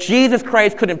 that Jesus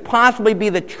Christ couldn't possibly be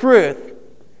the truth,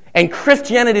 and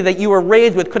Christianity that you were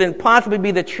raised with couldn't possibly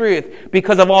be the truth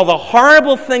because of all the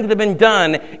horrible things that have been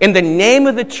done in the name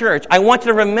of the church, I want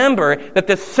you to remember that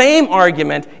the same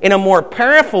argument in a more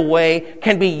powerful way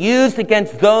can be used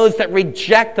against those that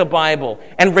reject the Bible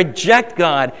and reject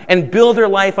God and build their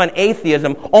life on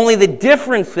atheism. Only the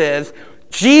difference is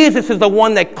Jesus is the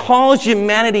one that calls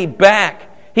humanity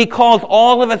back. He calls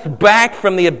all of us back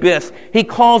from the abyss. He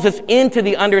calls us into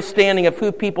the understanding of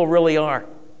who people really are.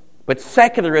 But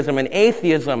secularism and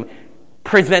atheism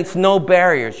presents no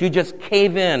barriers. You just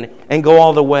cave in and go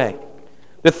all the way.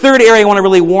 The third area I want to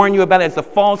really warn you about is the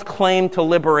false claim to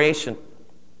liberation.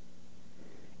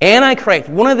 Antichrist,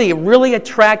 one of the really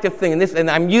attractive things,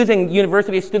 and I'm using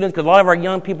university students because a lot of our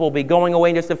young people will be going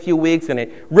away in just a few weeks, and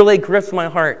it really grips my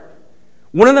heart.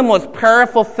 One of the most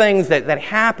powerful things that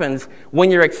happens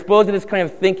when you're exposed to this kind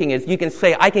of thinking is you can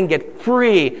say, I can get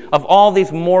free of all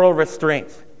these moral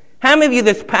restraints. How many of you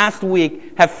this past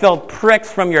week have felt pricks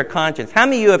from your conscience? How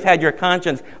many of you have had your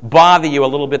conscience bother you a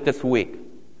little bit this week?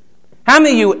 How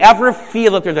many of you ever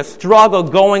feel that there's a struggle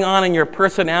going on in your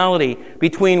personality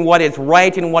between what is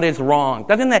right and what is wrong?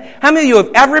 How many of you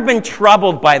have ever been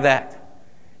troubled by that?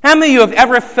 How many of you have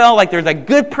ever felt like there's a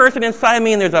good person inside of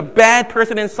me and there's a bad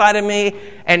person inside of me?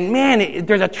 And man,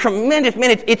 there's a tremendous,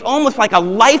 it's almost like a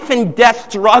life and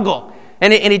death struggle.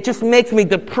 And it just makes me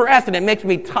depressed, and it makes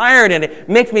me tired, and it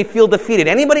makes me feel defeated.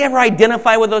 Anybody ever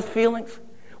identify with those feelings?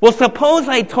 Well, suppose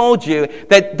I told you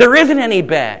that there isn't any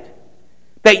bad.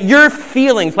 That your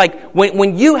feelings, like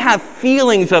when you have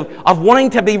feelings of wanting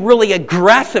to be really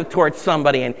aggressive towards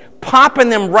somebody and popping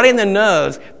them right in the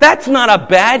nose, that's not a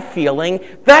bad feeling.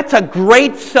 That's a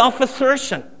great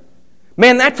self-assertion.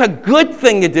 Man, that's a good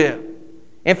thing to do.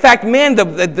 In fact, man,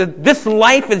 this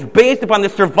life is based upon the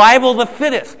survival of the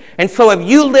fittest. And so if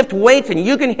you lift weights and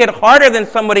you can hit harder than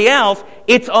somebody else,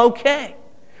 it's okay.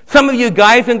 Some of you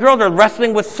guys and girls are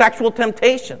wrestling with sexual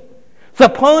temptation.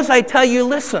 Suppose I tell you,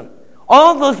 listen,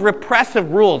 all those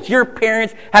repressive rules your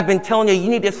parents have been telling you, you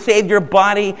need to save your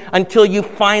body until you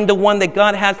find the one that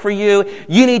God has for you.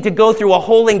 You need to go through a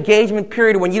whole engagement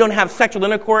period when you don't have sexual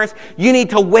intercourse. You need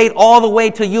to wait all the way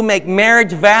till you make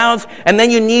marriage vows. And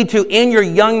then you need to, in your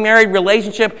young married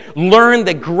relationship, learn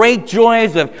the great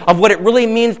joys of what it really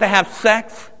means to have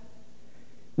sex.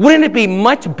 Wouldn't it be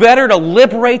much better to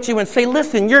liberate you and say,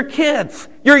 listen, you're kids,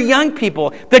 you're young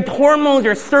people, the hormones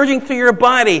are surging through your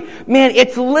body. Man,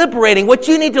 it's liberating. What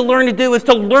you need to learn to do is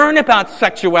to learn about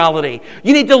sexuality.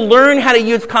 You need to learn how to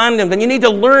use condoms, and you need to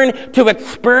learn to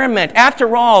experiment.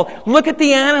 After all, look at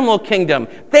the animal kingdom.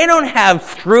 They don't have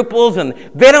scruples, and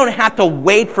they don't have to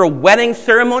wait for wedding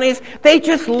ceremonies. They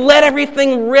just let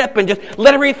everything rip and just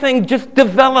let everything just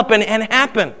develop and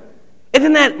happen.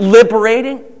 Isn't that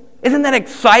liberating? Isn't that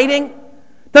exciting?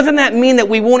 Doesn't that mean that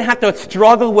we won't have to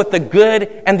struggle with the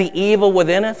good and the evil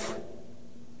within us?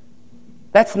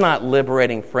 That's not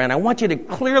liberating, friend. I want you to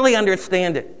clearly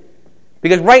understand it.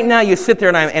 Because right now you sit there,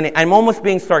 and I'm almost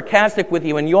being sarcastic with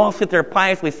you, and you all sit there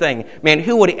piously saying, man,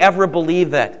 who would ever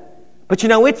believe that? But you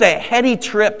know, it's a heady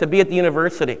trip to be at the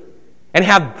university and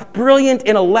have brilliant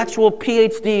intellectual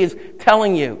PhDs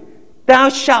telling you, thou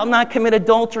shalt not commit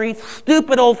adultery,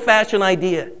 stupid old-fashioned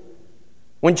idea.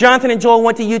 When Jonathan and Joel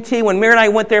went to UT, when Mary and I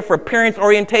went there for parents'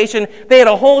 orientation, they had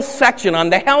a whole section on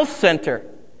the health center.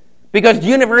 Because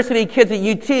university kids at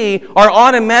UT are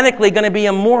automatically going to be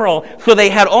immoral. So they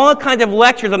had all kinds of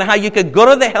lectures on how you could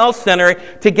go to the health center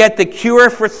to get the cure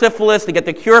for syphilis, to get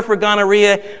the cure for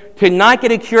gonorrhea, to not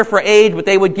get a cure for AIDS, but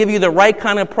they would give you the right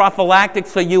kind of prophylactic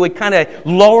so you would kind of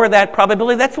lower that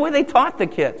probability. That's the way they taught the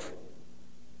kids.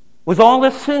 It was all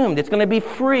assumed. It's going to be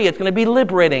free. It's going to be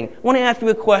liberating. I want to ask you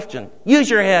a question. Use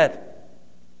your head.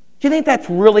 Do you think that's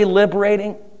really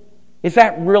liberating? Is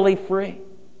that really free?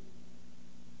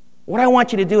 What I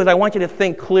want you to do is I want you to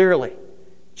think clearly.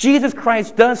 Jesus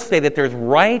Christ does say that there's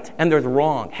right and there's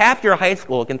wrong. Half your high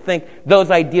school can think those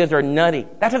ideas are nutty.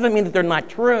 That doesn't mean that they're not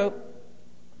true.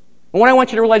 And what I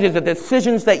want you to realize is that the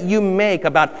decisions that you make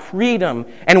about freedom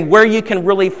and where you can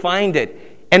really find it,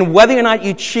 and whether or not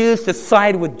you choose to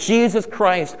side with Jesus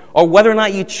Christ or whether or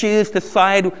not you choose to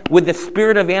side with the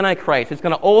spirit of Antichrist, it's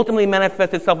going to ultimately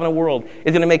manifest itself in the world.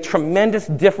 It's going to make tremendous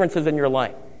differences in your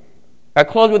life. I'll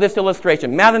close with this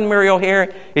illustration. Madalyn Murray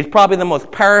O'Hair is probably the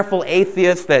most powerful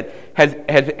atheist that has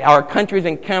our country's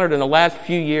encountered in the last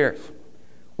few years.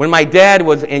 When my dad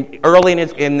was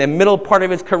in the middle part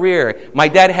of his career, my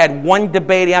dad had one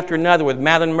debate after another with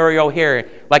Madalyn Murray O'Hair.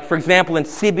 Like, for example, in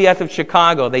CBS of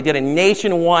Chicago, they did a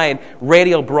nationwide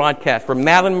radio broadcast where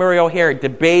Madalyn Murray O'Hair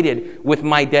debated with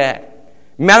my dad.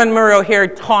 Madalyn Murray O'Hair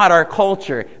taught our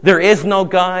culture, there is no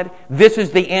God. This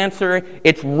is the answer.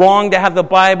 It's wrong to have the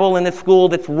Bible in the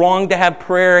school. It's wrong to have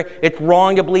prayer. It's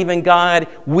wrong to believe in God.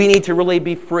 We need to really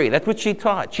be free. That's what she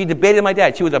taught. She debated my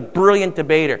dad. She was a brilliant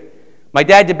debater. My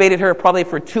dad debated her probably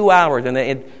for 2 hours,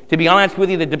 and to be honest with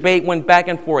you, the debate went back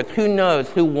and forth. Who knows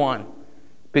who won?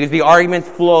 Because the arguments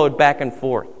flowed back and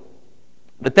forth.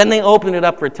 But then they opened it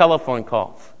up for telephone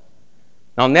calls.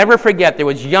 I'll never forget, there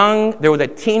was a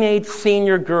teenage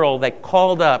senior girl that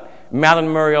called up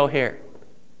Madalyn Murray O'Hair.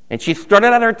 And she started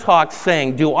out her talk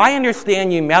saying, do I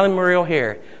understand you, Madalyn Murray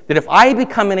O'Hair, that if I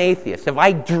become an atheist, if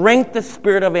I drink the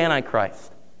spirit of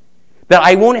Antichrist, that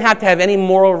I won't have to have any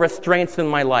moral restraints in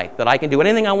my life, that I can do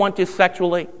anything I want to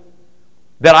sexually,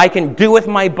 that I can do with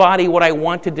my body what I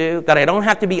want to do, that I don't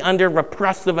have to be under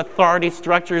repressive authority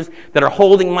structures that are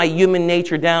holding my human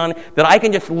nature down, that I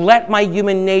can just let my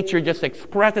human nature just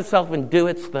express itself and do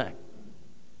its thing.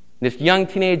 This young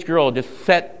teenage girl just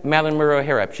set Madalyn Murray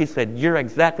O'Hair up. She said, you're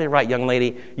exactly right, young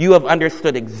lady. You have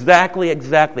understood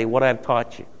exactly what I've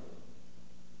taught you.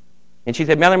 And she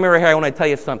said, Madalyn Murray O'Hair, I want to tell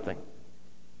you something.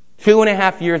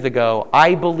 2.5 years ago,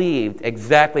 I believed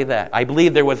exactly that. I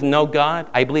believed there was no God.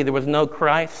 I believed there was no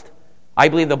Christ. I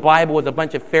believed the Bible was a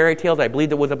bunch of fairy tales. I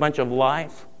believed it was a bunch of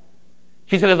lies.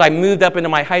 She said, as I moved up into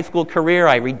my high school career,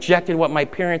 I rejected what my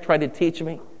parents tried to teach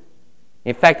me.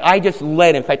 In fact, I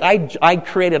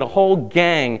created a whole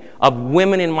gang of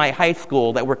women in my high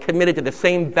school that were committed to the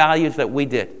same values that we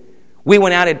did. We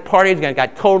went out at parties and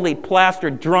got totally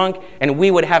plastered drunk, and we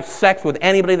would have sex with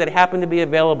anybody that happened to be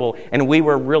available, and we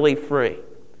were really free.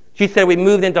 She said we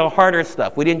moved into harder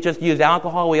stuff. We didn't just use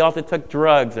alcohol, we also took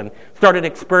drugs and started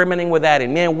experimenting with that.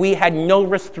 And man, we had no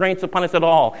restraints upon us at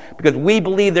all because we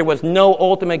believed there was no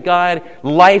ultimate God.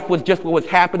 Life was just what was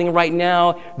happening right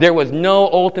now. There was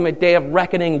no ultimate day of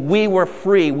reckoning. We were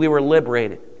free. We were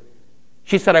liberated.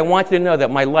 She said, I want you to know that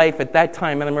my life at that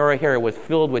time, Madam O'Hara, was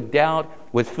filled with doubt,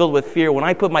 was filled with fear. When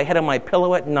I put my head on my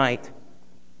pillow at night,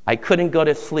 I couldn't go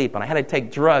to sleep, and I had to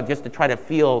take drugs just to try to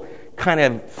feel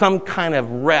some kind of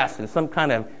rest and some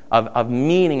kind of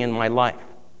meaning in my life.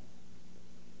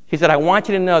 She said, I want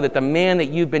you to know that the man that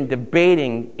you've been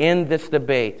debating in this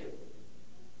debate,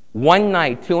 one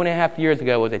night, 2.5 years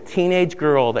ago, was a teenage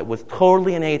girl that was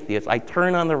totally an atheist. I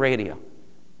turned on the radio,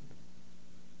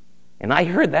 and I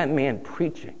heard that man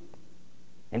preaching.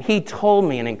 And he told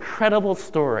me an incredible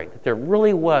story that there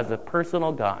really was a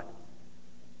personal God.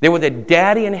 There was a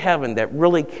daddy in heaven that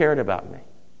really cared about me.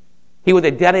 He was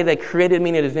a daddy that created me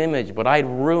in his image, but I'd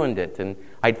ruined it, and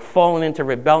I'd fallen into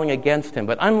rebelling against him.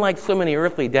 But unlike so many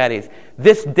earthly daddies,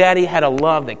 this daddy had a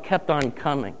love that kept on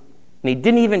coming. And he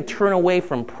didn't even turn away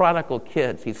from prodigal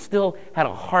kids. He still had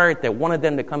a heart that wanted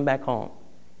them to come back home.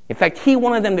 In fact, he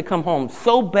wanted them to come home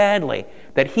so badly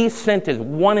that he sent his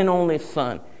one and only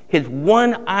son, his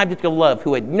one object of love,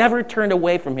 who had never turned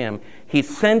away from him. He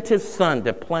sent his son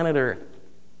to planet Earth.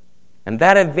 And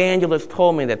that evangelist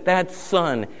told me that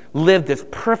son lived this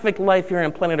perfect life here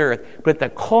on planet Earth, but at the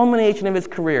culmination of his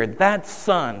career, that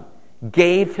son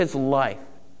gave his life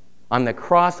on the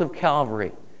cross of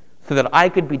Calvary so that I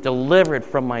could be delivered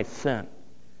from my sin,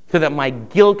 so that my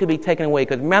guilt could be taken away.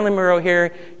 Because Madeline Murrow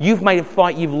here, you might have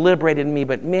thought you've liberated me,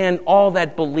 but man, all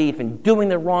that belief and doing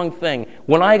the wrong thing,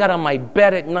 when I got on my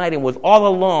bed at night and was all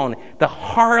alone, the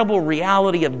horrible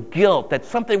reality of guilt, that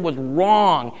something was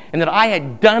wrong and that I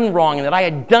had done wrong and that I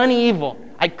had done evil,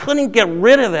 I couldn't get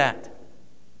rid of that.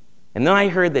 And then I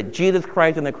heard that Jesus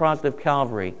Christ on the cross of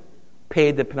Calvary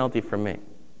paid the penalty for me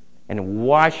and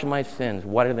washed my sins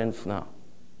whiter than snow.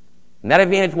 And that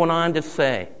evangelist went on to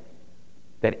say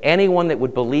that anyone that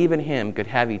would believe in him could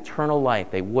have eternal life.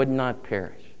 They would not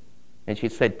perish. And she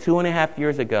said 2.5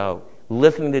 years ago,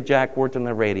 listening to Jack Wertz on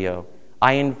the radio,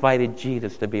 I invited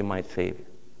Jesus to be my Savior.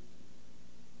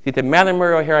 She said, Madeline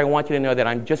Murrow here, I want you to know that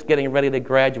I'm just getting ready to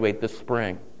graduate this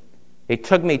spring. It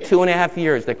took me 2.5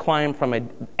 years to climb from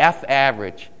an F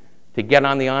average to get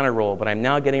on the honor roll, but I'm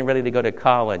now getting ready to go to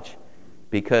college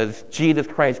because Jesus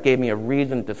Christ gave me a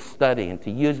reason to study and to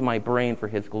use my brain for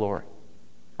his glory.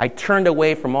 I turned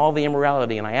away from all the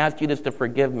immorality, and I asked Jesus to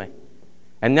forgive me.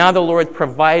 And now the Lord's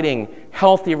providing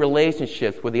healthy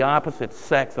relationships with the opposite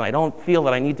sex, and I don't feel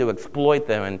that I need to exploit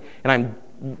them. And I'm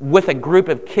with a group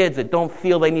of kids that don't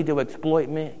feel they need to exploit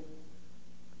me.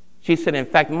 She said, in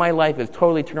fact, my life is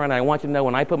totally turned around, and I want you to know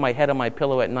when I put my head on my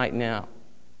pillow at night now,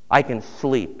 I can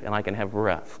sleep and I can have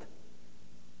rest.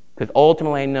 Because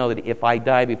ultimately I know that if I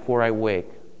die before I wake,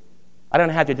 I don't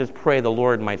have to just pray the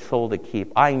Lord my soul to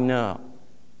keep. I know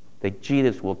that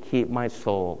Jesus will keep my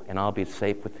soul and I'll be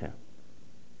safe with him.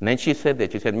 And then she said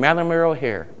this. She said, Madeline Murrow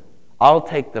here, I'll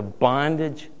take the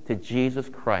bondage to Jesus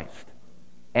Christ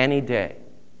any day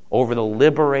over the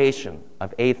liberation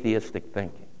of atheistic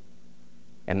thinking.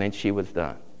 And then she was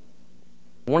done.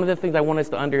 One of the things I want us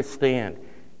to understand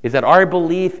is that our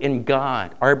belief in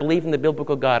God, our belief in the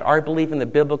biblical God, our belief in the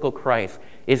biblical Christ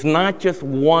is not just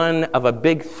one of a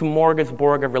big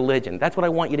smorgasbord of religion. That's what I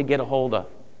want you to get a hold of.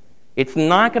 It's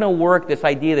not going to work, this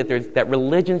idea that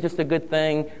religion is just a good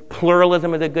thing,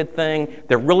 pluralism is a good thing,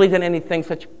 there really isn't anything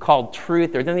such called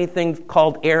truth, there's anything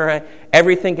called error,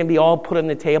 everything can be all put on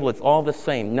the table, it's all the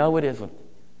same. No, it isn't.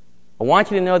 I want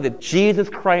you to know that Jesus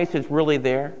Christ is really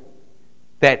there,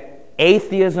 that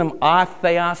atheism,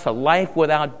 atheos, a life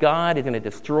without God is going to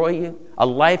destroy you, a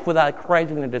life without Christ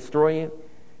is going to destroy you.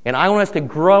 And I want us to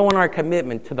grow in our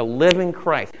commitment to the living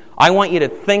Christ. I want you to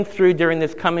think through during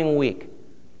this coming week,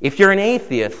 if you're an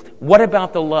atheist, what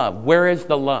about the love? Where is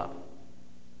the love?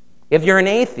 If you're an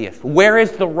atheist, where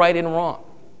is the right and wrong?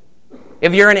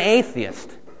 If you're an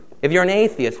atheist,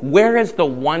 where is the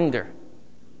wonder?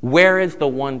 Where is the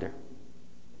wonder?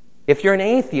 If you're an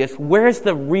atheist, where's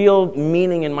the real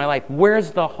meaning in my life? Where's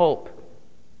the hope?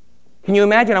 Can you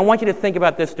imagine? I want you to think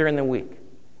about this during the week.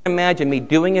 Imagine me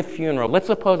doing a funeral. Let's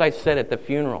suppose I said at the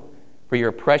funeral for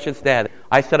your precious dad,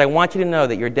 I said, I want you to know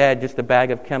that your dad just a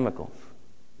bag of chemicals,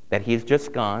 that he's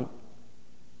just gone,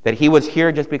 that he was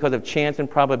here just because of chance and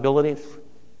probabilities.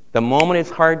 The moment his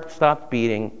heart stopped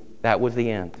beating, that was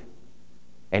the end.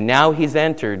 And now he's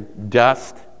entered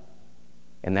dust,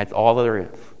 and that's all there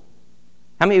is.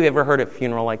 How many of you have ever heard a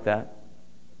funeral like that?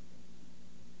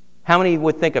 How many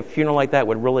would think a funeral like that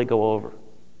would really go over?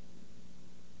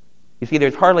 You see,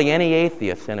 there's hardly any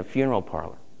atheists in a funeral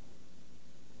parlor.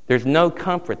 There's no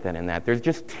comfort then in that. There's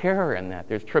just terror in that.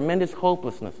 There's tremendous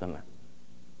hopelessness in that.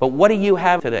 But what do you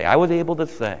have today? I was able to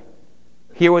say,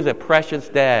 here was a precious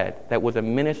dad that was a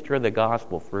minister of the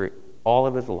gospel for all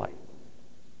of his life.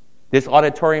 This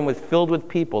auditorium was filled with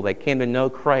people that came to know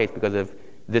Christ because of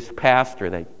this pastor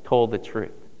that told the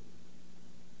truth.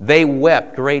 They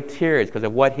wept great tears because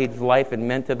of what his life had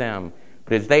meant to them.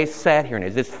 But as they sat here and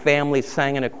as this family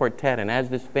sang in a quartet and as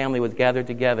this family was gathered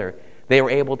together, they were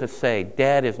able to say,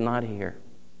 Dad is not here.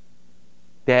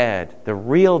 Dad, the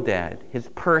real Dad, his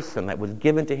person that was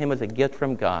given to him as a gift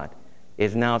from God,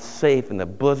 is now safe in the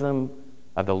bosom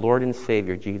of the Lord and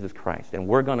Savior, Jesus Christ. And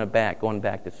we're going back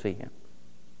to see him.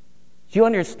 Do you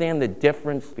understand the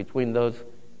difference between those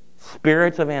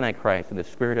spirits of Antichrist and the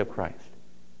Spirit of Christ?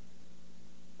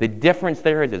 The difference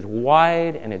there is as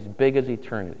wide and as big as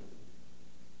eternity.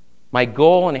 My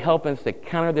goal in helping us to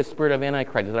counter the spirit of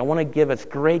Antichrist is I want to give us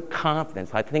great confidence.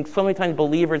 I think so many times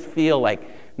believers feel like,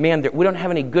 man, we don't have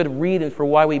any good reasons for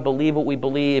why we believe what we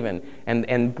believe,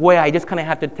 and boy, I just kind of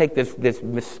have to take this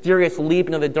mysterious leap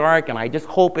into the dark, and I just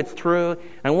hope it's true. And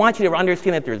I want you to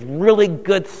understand that there's really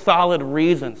good, solid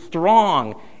reasons,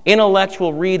 strong,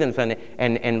 intellectual reasons,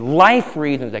 and life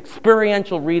reasons,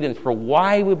 experiential reasons for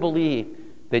why we believe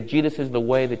that Jesus is the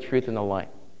way, the truth, and the life.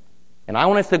 And I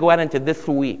want us to go out into this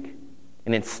week,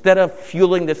 and instead of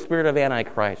fueling the spirit of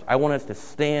Antichrist, I want us to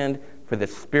stand for the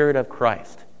Spirit of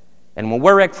Christ. And when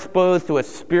we're exposed to a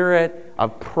spirit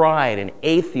of pride and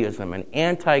atheism and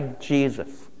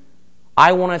anti-Jesus,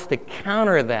 I want us to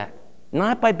counter that,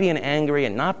 not by being angry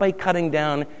and not by cutting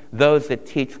down those that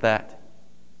teach that,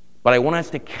 but I want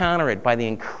us to counter it by the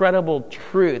incredible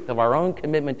truth of our own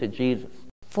commitment to Jesus.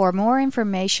 For more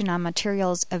information on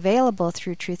materials available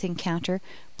through Truth Encounter,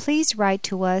 please write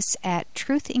to us at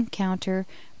Truth Encounter,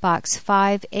 Box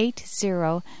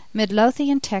 580,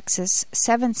 Midlothian, Texas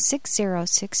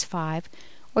 76065,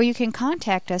 or you can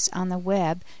contact us on the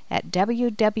web at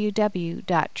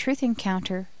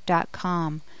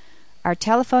www.truthencounter.com. Our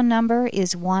telephone number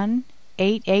is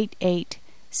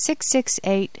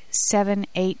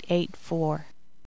 1-888-668-7884.